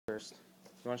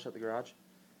You want to shut the garage?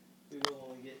 We don't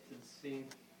want to get to the scene.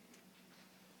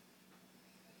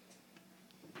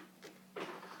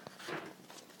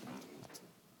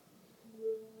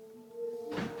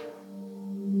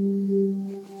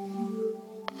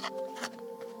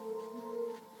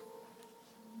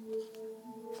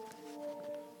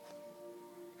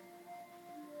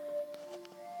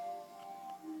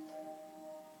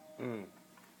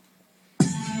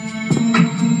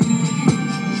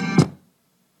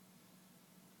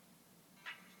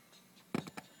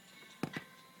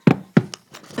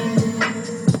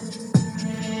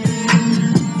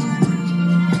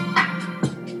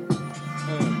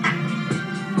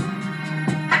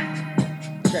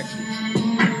 Check this.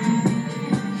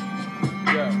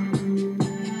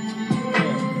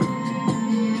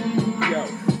 Yo.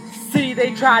 See,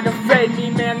 they try to fade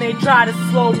me, man, they try to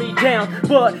slow me down.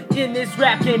 But in this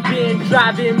rap game been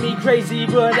driving me crazy.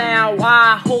 But now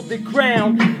I hold the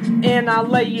ground and I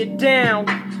lay it down.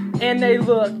 And they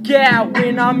look out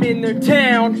when I'm in their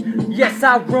town. Yes,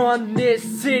 I run this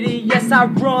city, yes, I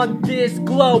run this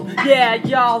globe. Yeah,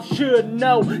 y'all should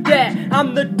know that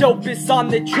I'm the dopest on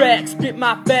the track. Spit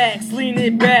my facts, lean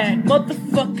it back.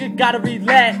 Motherfucker, gotta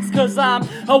relax, cause I'm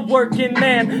a working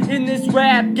man in this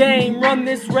rap game. Run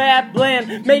this rap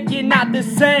land, make it not the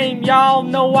same. Y'all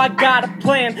know I got a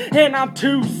plan, and I'm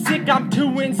too sick, I'm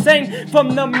too insane.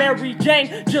 From the Mary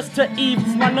Jane, just to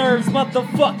ease my nerves.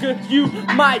 Motherfucker, you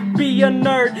might be a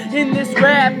nerd in this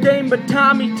rap game, but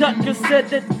Tommy Tucker said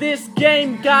that this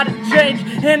game gotta change.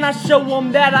 And I show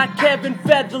them that I Kevin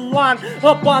Featherline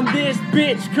up on this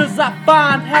bitch, cause I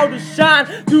find how to shine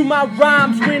through my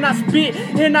rhymes when I spit.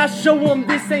 And I show them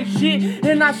this ain't shit,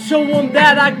 and I show them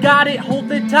that I got it.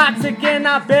 Hold it toxic, and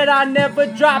I bet I never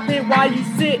drop it. While you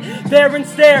sit there and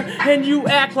stare, and you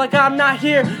act like I'm not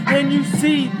here, and you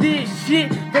see this shit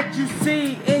that you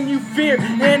see and you fear.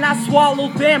 And I swallow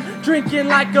them, drinking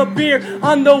like a beer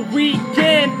on the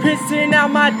weekend, pissing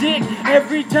out my dick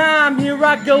every time. Here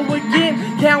I go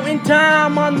again, counting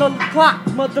time on the clock.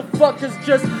 Motherfuckers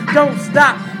just don't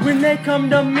stop when they come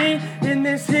to me in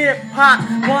this hip hop.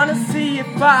 Wanna see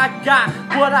if I got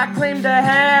what I claim to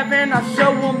have, and I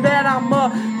show them that I'm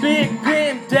a big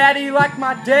pimp daddy like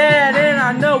my dad. And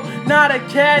I know, not a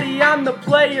caddy, I'm the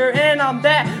player, and I'm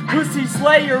that pussy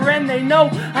slayer. And they know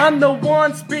I'm the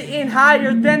one spitting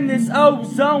higher than this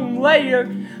ozone layer.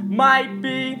 Might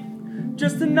be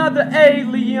just another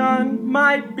alien,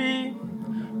 might be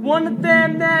one of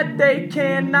them that they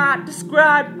cannot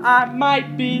describe. I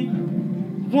might be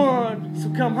one, so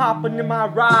come hop into my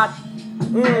ride.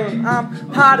 I'm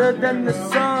hotter than the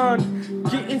sun,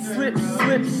 getting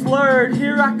slip, slurred.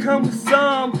 Here I come with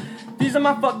some. These are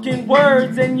my fucking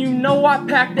words, and you know I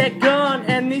pack that gun.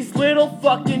 And these little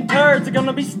fucking turds are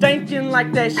gonna be stinking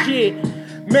like that shit.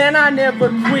 Man, I never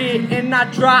quit, and I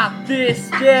drop this,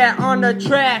 yeah, on the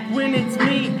track. When it's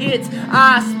me, it's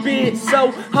I spit.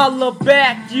 So holla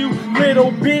back, you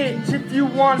little bitch. If you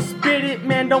wanna spit it,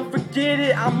 man, don't forget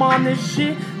it. I'm on this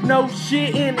shit, no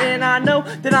shitting, and I know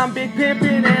that I'm big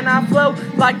pimpin', and I flow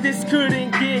like this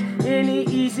couldn't get any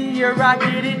easier. I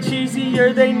get it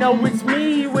cheesier, they know it's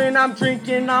me when I'm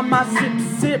drinking on my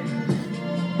sip.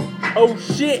 Oh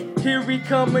shit, here we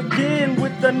come again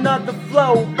with another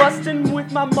flow, bustin'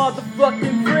 with my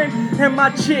motherfucking friend and my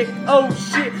chick. Oh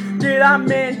shit, did I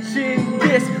mention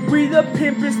this? We the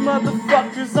pimpest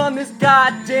motherfuckers on this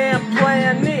goddamn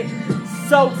planet.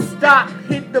 So stop,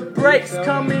 hit the brakes,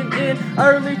 coming in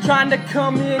early, trying to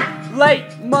come in late.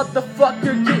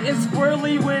 Motherfucker getting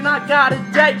squirrely when I got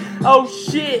a date. Oh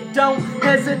shit, don't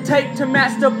hesitate to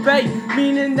masturbate,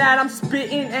 meaning that I'm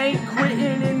spitting, ain't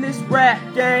quitting in this rap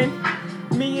game.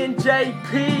 Me and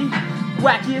JP,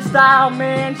 wackiest style,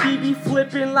 man. He be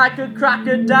flipping like a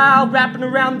crocodile, rapping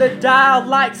around the dial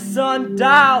like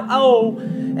sundial. Oh,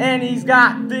 and he's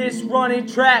got this running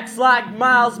tracks like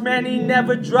miles, man. He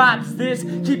never drops this,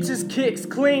 keeps his kicks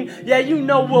clean. Yeah, you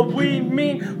know what we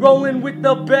mean. Rolling with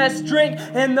the best drink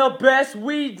and the best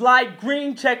weed like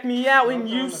green. Check me out and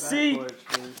you see.